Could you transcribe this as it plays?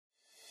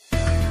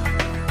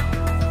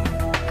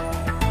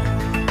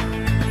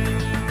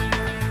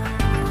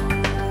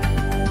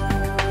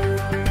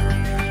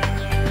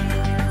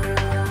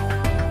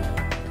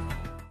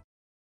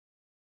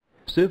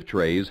Sieve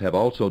trays have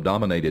also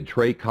dominated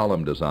tray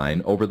column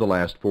design over the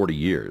last 40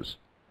 years.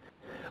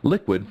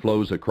 Liquid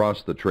flows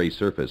across the tray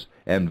surface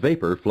and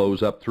vapor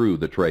flows up through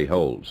the tray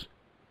holes.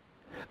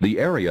 The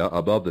area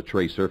above the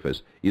tray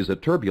surface is a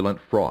turbulent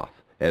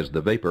froth as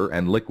the vapor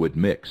and liquid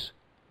mix.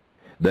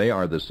 They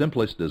are the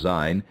simplest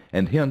design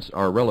and hence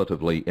are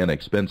relatively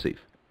inexpensive.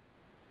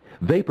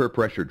 Vapor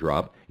pressure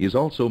drop is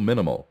also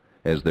minimal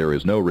as there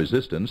is no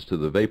resistance to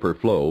the vapor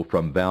flow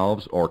from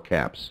valves or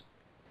caps.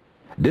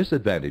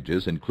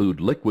 Disadvantages include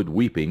liquid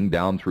weeping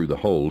down through the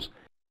holes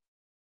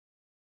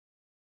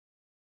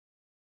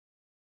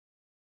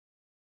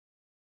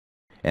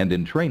and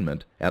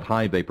entrainment at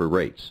high vapor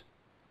rates.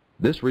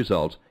 This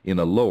results in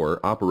a lower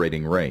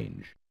operating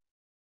range.